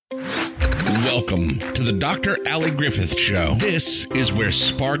Welcome to the Dr. Allie Griffith Show. This is where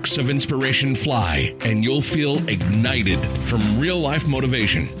sparks of inspiration fly, and you'll feel ignited from real-life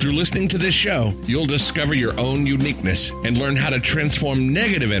motivation. Through listening to this show, you'll discover your own uniqueness and learn how to transform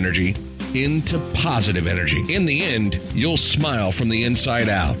negative energy into positive energy. In the end, you'll smile from the inside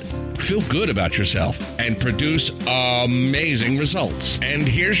out, feel good about yourself, and produce amazing results. And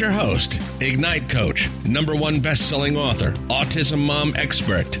here's your host, Ignite Coach, #1 best-selling author, autism mom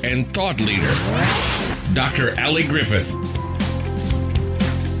expert, and thought leader, Dr. Allie Griffith.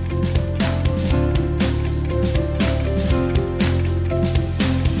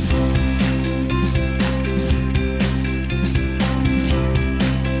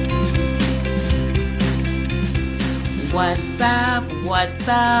 What's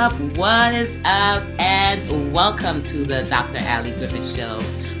up, what is up, and welcome to the Dr. Allie Griffith Show,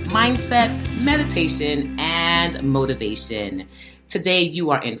 mindset, meditation, and motivation. Today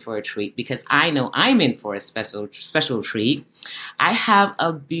you are in for a treat because I know I'm in for a special treat. I have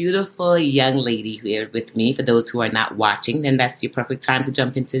a beautiful young lady here with me. For those who are not watching, then that's your perfect time to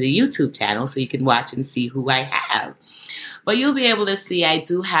jump into the YouTube channel so you can watch and see who I have. But you'll be able to see I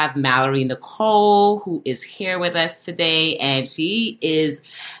do have Malorie Nicole, who is here with us today, and she is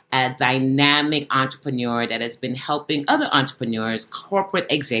a dynamic entrepreneur that has been helping other entrepreneurs, corporate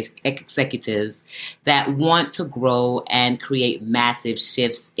executives that want to grow and create massive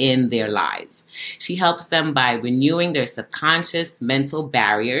shifts in their lives. She helps them by renewing their subconscious mental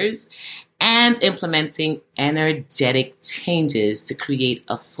barriers and implementing energetic changes to create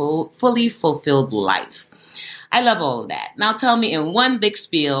a fully fulfilled life. I love all of that. Now tell me in one big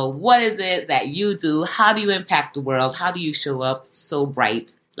spiel, what is it that you do? How do you impact the world? How do you show up so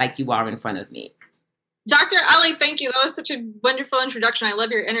bright like you are in front of me? Dr. Allie, thank you. That was such a wonderful introduction. I love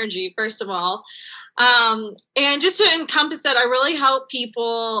your energy, first of all. And just to encompass it, I really help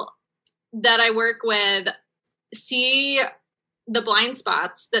people that I work with see the blind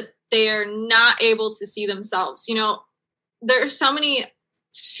spots that they are not able to see themselves. You know, there are so many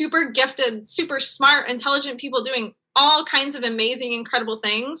super gifted, super smart, intelligent people doing all kinds of amazing, incredible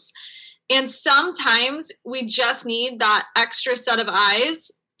things. And sometimes we just need that extra set of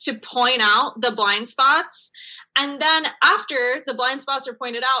eyes to point out the blind spots. And then after the blind spots are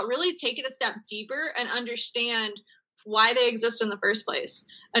pointed out, really take it a step deeper and understand why they exist in the first place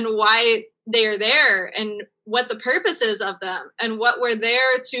and why they are there and what the purpose is of them and what we're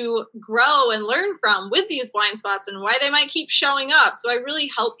there to grow and learn from with these blind spots and why they might keep showing up. So I really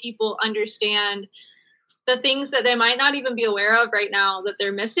help people understand the things that they might not even be aware of right now that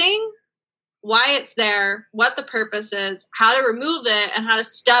they're missing, why it's there, what the purpose is, how to remove it, and how to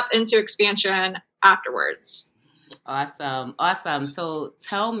step into expansion afterwards. Awesome. So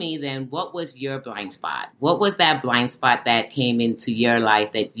tell me then, what was your blind spot? What was that blind spot that came into your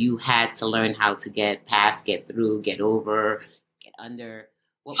life that you had to learn how to get past, get through, get over, get under?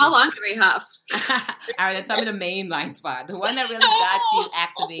 How long do we have? All right, then tell me the main blind spot, the one that really got you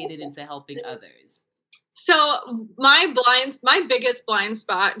activated into helping others. So my biggest blind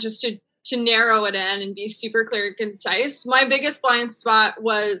spot, just to narrow it in and be super clear and concise, my biggest blind spot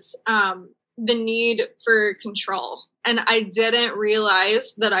was the need for control. And I didn't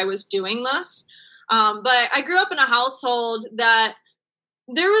realize that I was doing this. But I grew up in a household that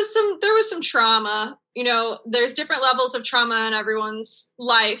there was some trauma. You know, there's different levels of trauma in everyone's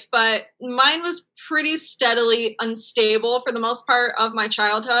life, but mine was pretty steadily unstable for the most part of my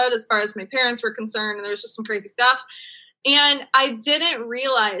childhood as far as my parents were concerned. And there was just some crazy stuff. And I didn't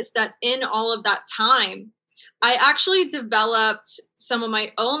realize that in all of that time, I actually developed some of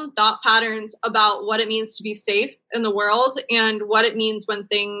my own thought patterns about what it means to be safe in the world and what it means when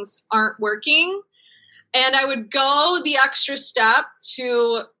things aren't working. And I would go the extra step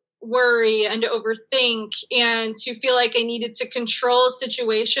to worry and to overthink and to feel like I needed to control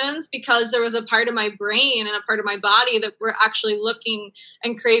situations because there was a part of my brain and a part of my body that were actually looking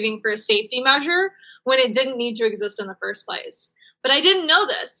and craving for a safety measure when it didn't need to exist in the first place. But I didn't know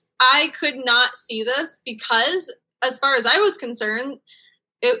this. I could not see this because, as far as I was concerned,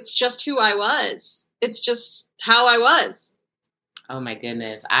 it's just who I was. It's just how I was. Oh my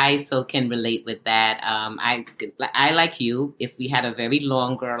goodness. I so can relate with that. I like you, if we had a very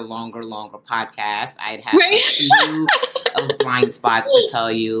longer podcast, I'd have a slew of blind spots to tell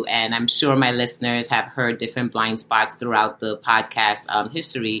you. And I'm sure my listeners have heard different blind spots throughout the podcast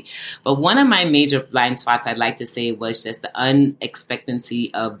history. But one of my major blind spots I'd like to say was just the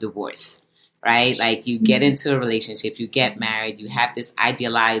unexpectancy of divorce. Right? Like you get into a relationship, you get married, you have this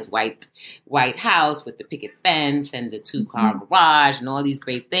idealized white house with the picket fence and the 2-car garage and all these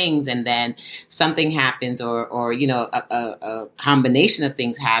great things. And then something happens or, you know, a combination of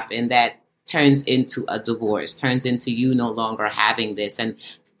things happen that turns into a divorce, turns into you no longer having this, and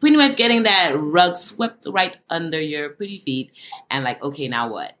pretty much getting that rug swept right under your pretty feet. And like, okay,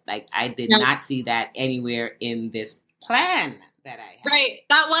 now what? Like, I did not see that anywhere in this plan that I had. Right.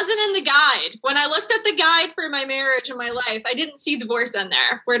 That wasn't in the guide. When I looked at the guide for my marriage and my life, I didn't see divorce in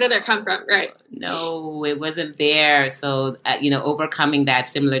there. Where did it come from? Right. No, it wasn't there. So, overcoming that,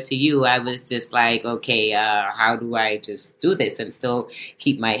 similar to you, I was just like, okay, how do I just do this and still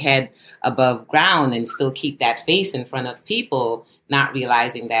keep my head above ground and still keep that face in front of people, not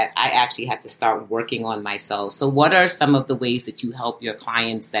realizing that I actually had to start working on myself. So what are some of the ways that you help your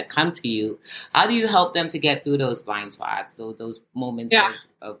clients that come to you? How do you help them to get through those blind spots, those moments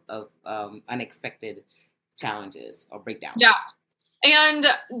of unexpected challenges or breakdowns? Yeah. And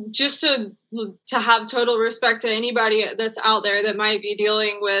just to have total respect to anybody that's out there that might be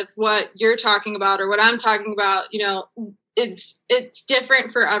dealing with what you're talking about or what I'm talking about, it's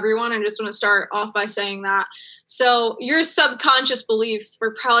different for everyone. I just want to start off by saying that. So your subconscious beliefs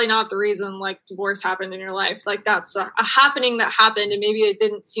were probably not the reason like divorce happened in your life. Like that's a happening that happened, and maybe it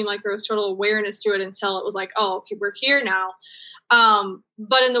didn't seem like there was total awareness to it until it was like, oh, okay, we're here now.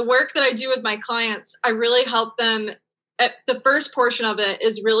 But in the work that I do with my clients, I really help them. The first portion of it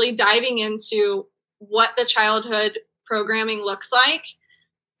is really diving into what the childhood programming looks like,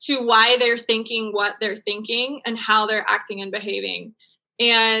 to why they're thinking what they're thinking and how they're acting and behaving.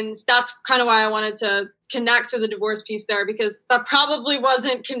 And that's kind of why I wanted to connect to the divorce piece there, because that probably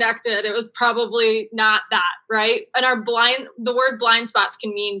wasn't connected. It was probably not that, right? And the word blind spots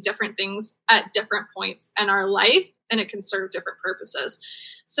can mean different things at different points in our life, and it can serve different purposes.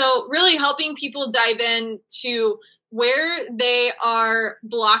 So really helping people dive in to where they are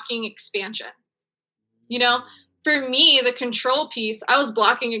blocking expansion. For me, the control piece, I was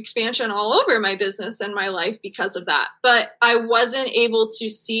blocking expansion all over my business and my life because of that. But I wasn't able to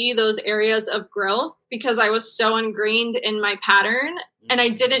see those areas of growth because I was so ingrained in my pattern, and I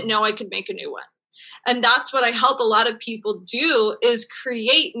didn't know I could make a new one. And that's what I help a lot of people do, is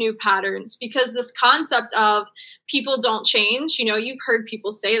create new patterns, because this concept of people don't change, you've heard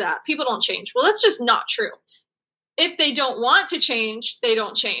people say that. People don't change. Well, that's just not true. If they don't want to change, they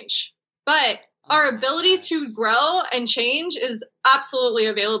don't change. But our ability to grow and change is absolutely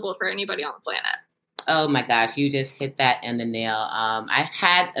available for anybody on the planet. Oh my gosh, you just hit that in the nail. I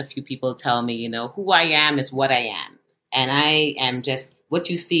had a few people tell me, who I am is what I am. And I am just, what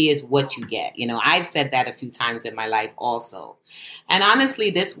you see is what you get. I've said that a few times in my life also. And honestly,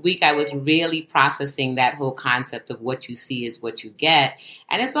 this week I was really processing that whole concept of what you see is what you get.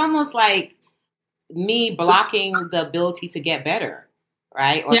 And it's almost like me blocking the ability to get better.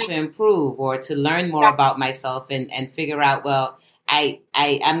 Right? Or to improve, or to learn more about myself and figure out, well,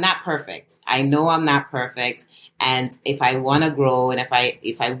 I'm not perfect. I know I'm not perfect. And if I want to grow, and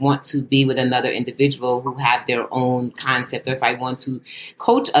if I want to be with another individual who have their own concept, or if I want to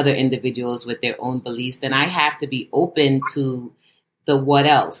coach other individuals with their own beliefs, then I have to be open to the what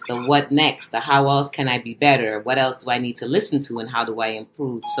else, the what next, the how else can I be better? What else do I need to listen to, and how do I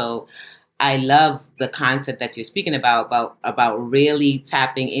improve? So I love the concept that you're speaking about really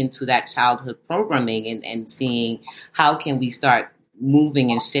tapping into that childhood programming and seeing how can we start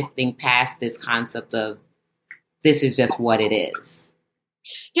moving and shifting past this concept of this is just what it is.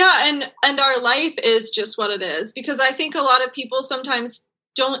 Yeah, and our life is just what it is, because I think a lot of people sometimes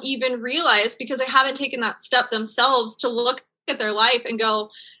don't even realize, because they haven't taken that step themselves to look at their life and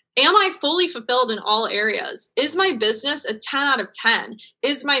go, am I fully fulfilled in all areas? Is my business a 10 out of 10?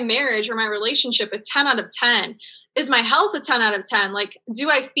 Is my marriage or my relationship a 10 out of 10? Is my health a 10 out of 10? Like, do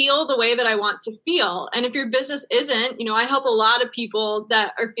I feel the way that I want to feel? And if your business isn't, I help a lot of people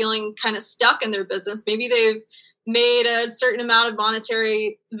that are feeling kind of stuck in their business. Maybe they've made a certain amount of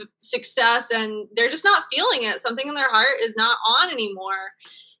monetary success and they're just not feeling it. Something in their heart is not on anymore.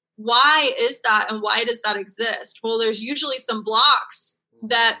 Why is that? And why does that exist? Well, there's usually some blocks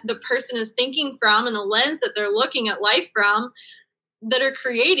that the person is thinking from, and the lens that they're looking at life from, that are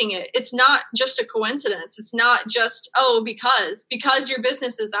creating it. It's not just a coincidence. It's not just, because your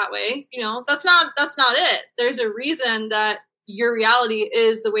business is that way. That's not it. There's a reason that your reality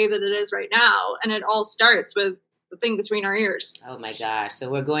is the way that it is right now. And it all starts with the thing between our ears. Oh my gosh. So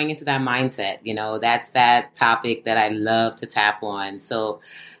we're going into that mindset, that's that topic that I love to tap on. So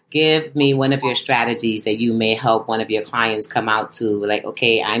give me one of your strategies that you may help one of your clients come out to, like,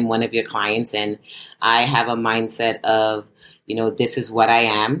 okay, I'm one of your clients and I have a mindset of, this is what I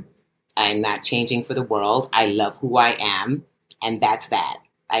am. I'm not changing for the world. I love who I am. And that's that.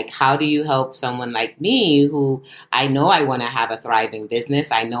 Like, how do you help someone like me who I know I want to have a thriving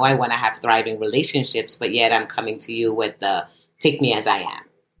business? I know I want to have thriving relationships, but yet I'm coming to you with the take me as I am.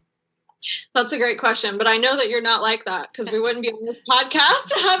 That's a great question, but I know that you're not like that because we wouldn't be on this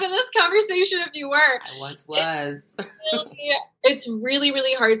podcast having this conversation if you were. I once was. It's really,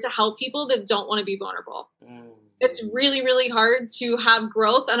 really hard to help people that don't want to be vulnerable. It's really, really hard to have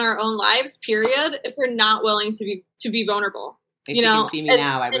growth in our own lives, period, if we're not willing to be vulnerable. If you can see me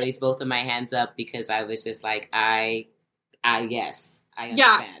now, I raised both of my hands up because I was just like, yes, I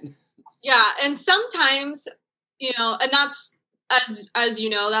understand. Yeah. And sometimes, and that's, as you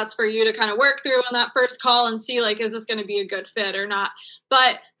know, that's for you to kind of work through on that first call and see, like, is this going to be a good fit or not?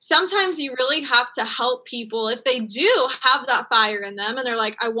 But sometimes you really have to help people if they do have that fire in them and they're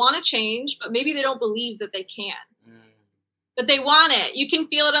like, I want to change, but maybe they don't believe that they can. But they want it. You can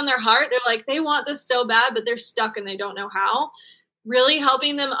feel it on their heart. They're like, they want this so bad, but they're stuck and they don't know how. Really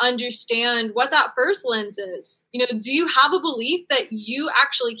helping them understand what that first lens is. Do you have a belief that you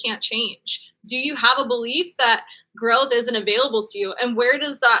actually can't change? Do you have a belief that growth isn't available to you? And where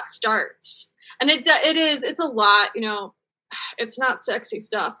does that start? And it's a lot, it's not sexy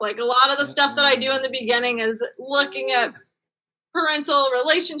stuff. Like a lot of the stuff that I do in the beginning is looking at parental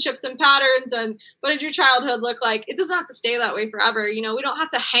relationships and patterns and what did your childhood look like? It doesn't have to stay that way forever. We don't have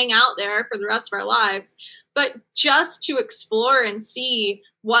to hang out there for the rest of our lives, but just to explore and see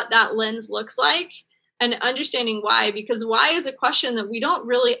what that lens looks like and understanding why, because why is a question that we don't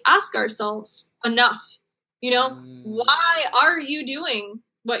really ask ourselves enough. Why are you doing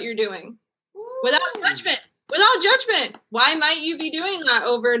what you're doing? Without judgment. Why might you be doing that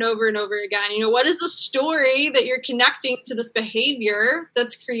over and over and over again? What is the story that you're connecting to this behavior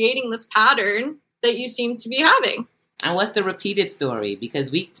that's creating this pattern that you seem to be having? And what's the repeated story?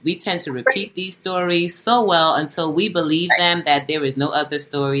 Because we tend to repeat these stories so well until we believe them that there is no other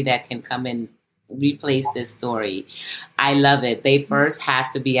story that can come and replace this story. I love it. They first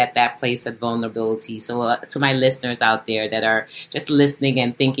have to be at that place of vulnerability. So to my listeners out there that are just listening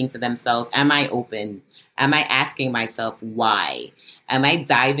and thinking to themselves, am I open? Am I asking myself why? Am I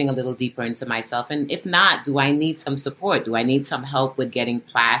diving a little deeper into myself? And if not, do I need some support? Do I need some help with getting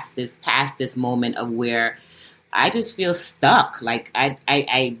past this moment of where I just feel stuck? Like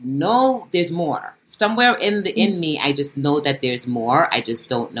I know there's more. Somewhere in me, I just know that there's more. I just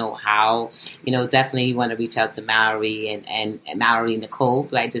don't know how. Definitely you want to reach out to Malorie and Malorie Nicole,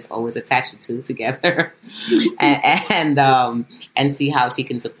 who I just always attach the two together, and see how she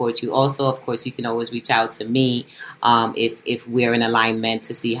can support you. Also, of course, you can always reach out to me if we're in alignment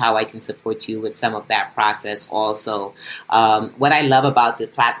to see how I can support you with some of that process. Also, what I love about the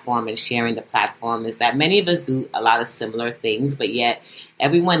platform and sharing the platform is that many of us do a lot of similar things, but yet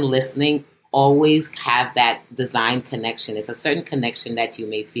everyone listening always have that design connection. It's a certain connection that you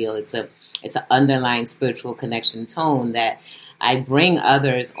may feel. It's an underlying spiritual connection tone that I bring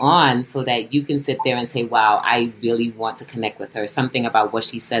others on so that you can sit there and say, wow, I really want to connect with her. Something about what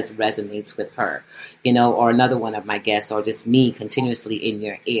she says resonates with her, or another one of my guests, or just me continuously in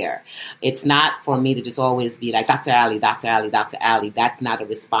your ear. It's not for me to just always be like, Dr. Ali, Dr. Ali, Dr. Ali. That's not a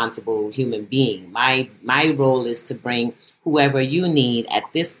responsible human being. My role is to bring whoever you need at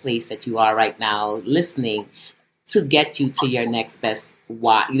this place that you are right now listening to get you to your next best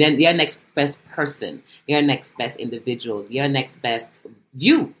your next best person, your next best individual, your next best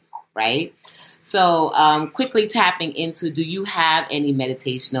you, right? So quickly tapping into, do you have any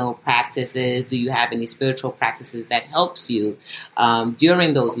meditational practices? Do you have any spiritual practices that helps you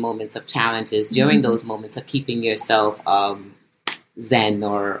during those moments of challenges, during those moments of keeping yourself zen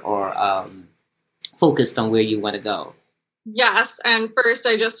or focused on where you want to go? Yes. And first,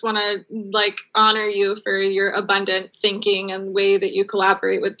 I just want to honor you for your abundant thinking and way that you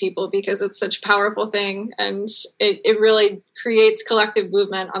collaborate with people, because it's such a powerful thing. And it really creates collective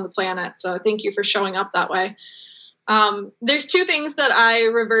movement on the planet. So thank you for showing up that way. There's two things that I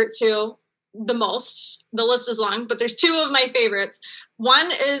revert to the most. The list is long, but there's two of my favorites.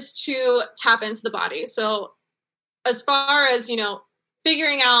 One is to tap into the body. So as far as,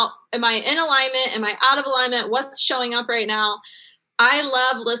 figuring out, am I in alignment? Am I out of alignment? What's showing up right now? I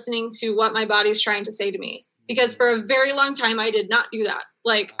love listening to what my body's trying to say to me, because for a very long time, I did not do that.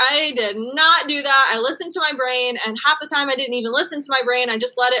 I did not do that. I listened to my brain, and half the time I didn't even listen to my brain. I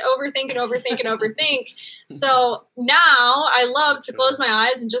just let it overthink and overthink and overthink. So now I love to close my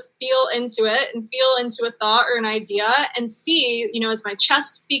eyes and just feel into it and feel into a thought or an idea and see, is my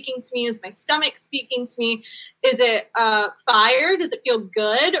chest speaking to me? Is my stomach speaking to me? Is it fire? Does it feel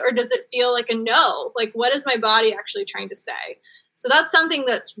good? Or does it feel like a no? What is my body actually trying to say? So that's something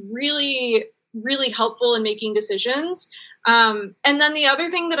that's really, really helpful in making decisions. And then the other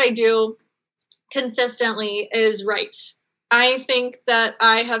thing that I do consistently is write. I think that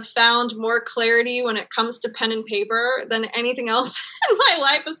I have found more clarity when it comes to pen and paper than anything else in my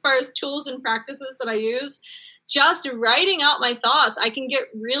life as far as tools and practices that I use. Just writing out my thoughts, I can get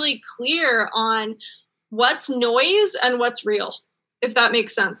really clear on what's noise and what's real, if that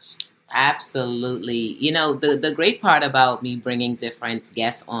makes sense. Absolutely. You know, the great part about me bringing different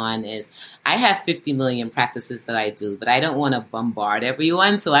guests on is I have 50 million practices that I do, but I don't want to bombard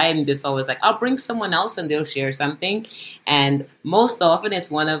everyone. So I am just always like, I'll bring someone else and they'll share something. And most often it's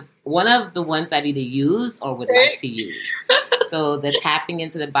one of the ones I've either used or would like to use. So the tapping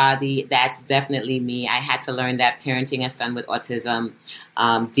into the body, that's definitely me. I had to learn that parenting a son with autism,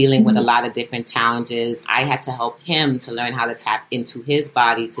 dealing with a lot of different challenges. I had to help him to learn how to tap into his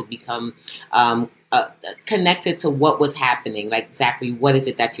body to become connected to what was happening. Like exactly what is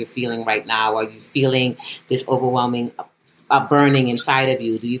it that you're feeling right now? Are you feeling this overwhelming burning inside of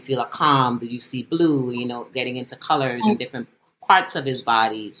you? Do you feel a calm? Do you see blue? You know, getting into colors and different parts of his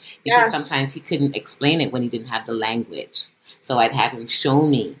body, because sometimes he couldn't explain it when he didn't have the language. So I'd have him show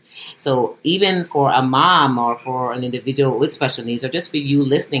me. So even for a mom or for an individual with special needs, or just for you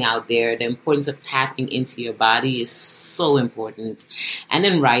listening out there, the importance of tapping into your body is so important. And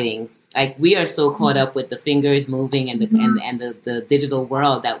then writing, like we are so caught up with the fingers moving and the digital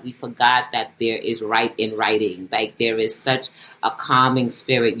world that we forgot that there is right in writing. Like there is such a calming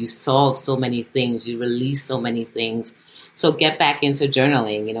spirit. You solve so many things. You release so many things. So get back into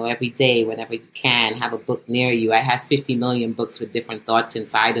journaling, you know, every day, whenever you can, have a book near you. I have 50 million books with different thoughts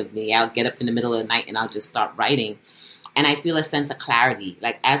inside of me. I'll get up in the middle of the night and I'll just start writing. And I feel a sense of clarity.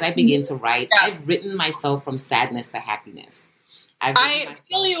 Like as I begin to write, I've written myself from sadness to happiness. I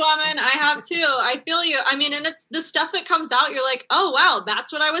feel you, woman. I have too. I feel you. I mean, and it's the stuff that comes out. You're like, oh, wow,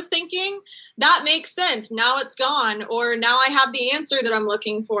 that's what I was thinking. That makes sense. Now it's gone. Or now I have the answer that I'm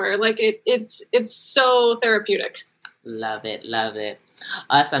looking for. Like it's so therapeutic. Love it. Love it.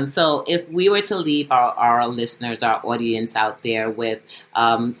 Awesome. So if we were to leave our listeners, our audience out there with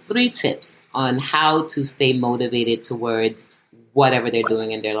 3 tips on how to stay motivated towards whatever they're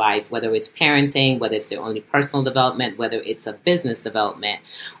doing in their life, whether it's parenting, whether it's their only personal development, whether it's a business development,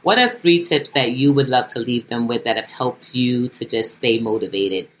 what are 3 tips that you would love to leave them with that have helped you to just stay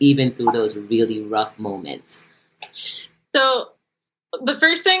motivated, even through those really rough moments? So the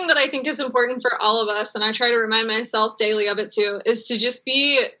first thing that I think is important for all of us, and I try to remind myself daily of it too, is to just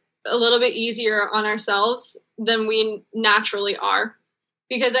be a little bit easier on ourselves than we naturally are.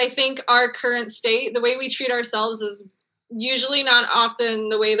 Because I think our current state, the way we treat ourselves is usually not often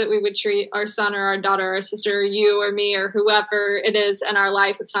the way that we would treat our son or our daughter, or our sister, or you or me or whoever it is in our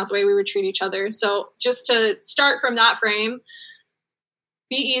life. It's not the way we would treat each other. So just to start from that frame,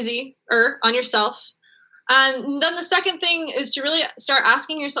 be easier on yourself. And then the second thing is to really start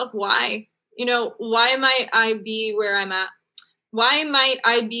asking yourself why. You know, why might I be where I'm at? Why might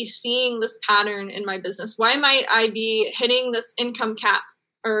I be seeing this pattern in my business? Why might I be hitting this income cap?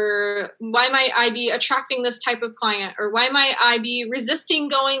 Or why might I be attracting this type of client? Or why might I be resisting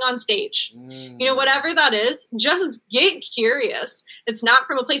going on stage? You know, whatever that is, just get curious. It's not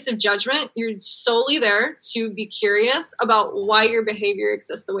from a place of judgment. You're solely there to be curious about why your behavior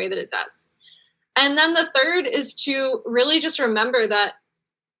exists the way that it does. And then the third is to really just remember that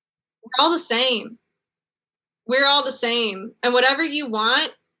we're all the same. We're all the same. And whatever you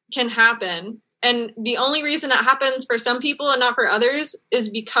want can happen. And the only reason it happens for some people and not for others is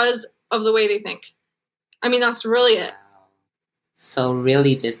because of the way they think. I mean, that's really it. So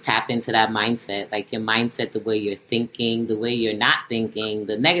really just tap into that mindset, like your mindset, the way you're thinking, the way you're not thinking,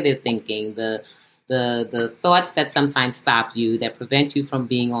 the negative thinking, the thoughts that sometimes stop you, that prevent you from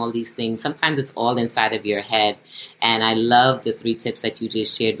being all these things. Sometimes it's all inside of your head. And I love the 3 tips that you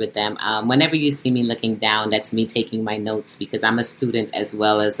just shared with them. Whenever you see me looking down, that's me taking my notes because I'm a student as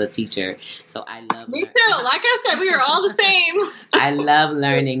well as a teacher. So I love Me too. Like I said, we are all the same. I love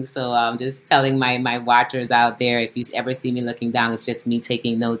learning. So I'm just telling my watchers out there, if you ever see me looking down, it's just me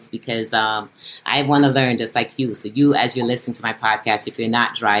taking notes because I want to learn just like you. So you, as you're listening to my podcast, if you're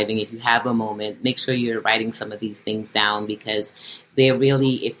not driving, if you have a moment, make sure you're writing some of these things down because they're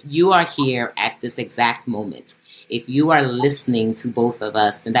really, if you are here at this exact moment, if you are listening to both of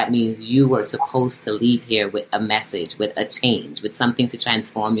us, then that means you were supposed to leave here with a message, with a change, with something to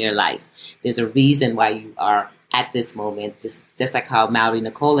transform your life. There's a reason why you are at this moment, just like how Malorie,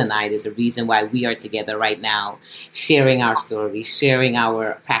 Nicole, and I, there's a reason why we are together right now, sharing our stories, sharing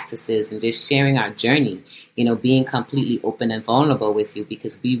our practices, and just sharing our journey, you know, being completely open and vulnerable with you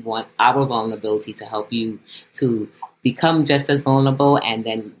because we want our vulnerability to help you to become just as vulnerable and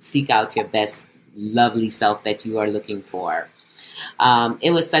then seek out your best lovely self that you are looking for.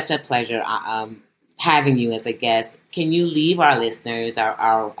 It was such a pleasure having you as a guest. Can you leave our listeners,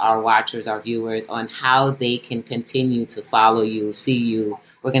 our watchers, our viewers on how they can continue to follow you, see you?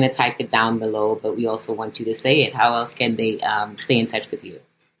 We're going to type it down below, but we also want you to say it. How else can they stay in touch with you?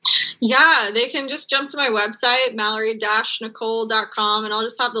 Yeah, they can just jump to my website, Malorie-Nicole.com, and I'll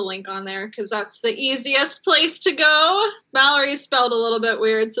just have the link on there because that's the easiest place to go. Malorie's spelled a little bit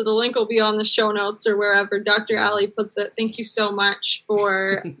weird, so the link will be on the show notes or wherever Dr. Ali puts it. Thank you so much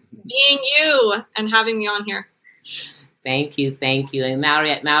for being you and having me on here. Thank you. And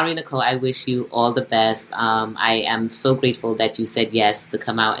Malorie Nicole, I wish you all the best. I am so grateful that you said yes to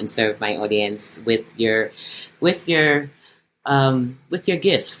come out and serve my audience with your gifts,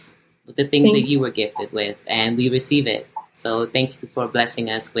 with the things that you were gifted with, and we receive it. So thank you for blessing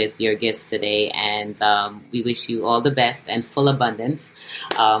us with your gifts today, and we wish you all the best and full abundance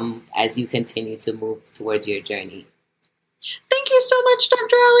as you continue to move towards your journey. Thank you so much,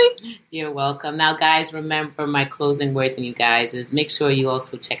 Dr. Ali. You're welcome. Now, guys, remember my closing words and you guys is make sure you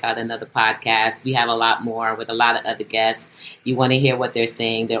also check out another podcast. We have a lot more with a lot of other guests. You want to hear what they're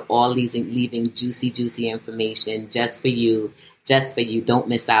saying. They're all leaving juicy information just for you. Don't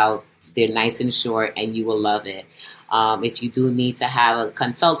miss out. They're nice and short, and you will love it. If you do need to have a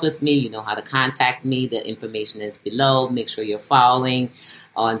consult with me, you know how to contact me. The information is below. Make sure you're following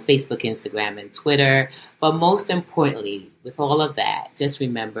on Facebook, Instagram, and Twitter. But most importantly, with all of that, just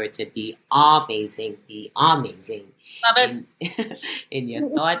remember to be amazing. Be amazing. Love it. In your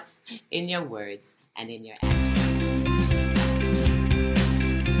thoughts, in your words, and in your actions.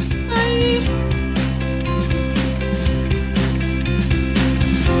 Bye.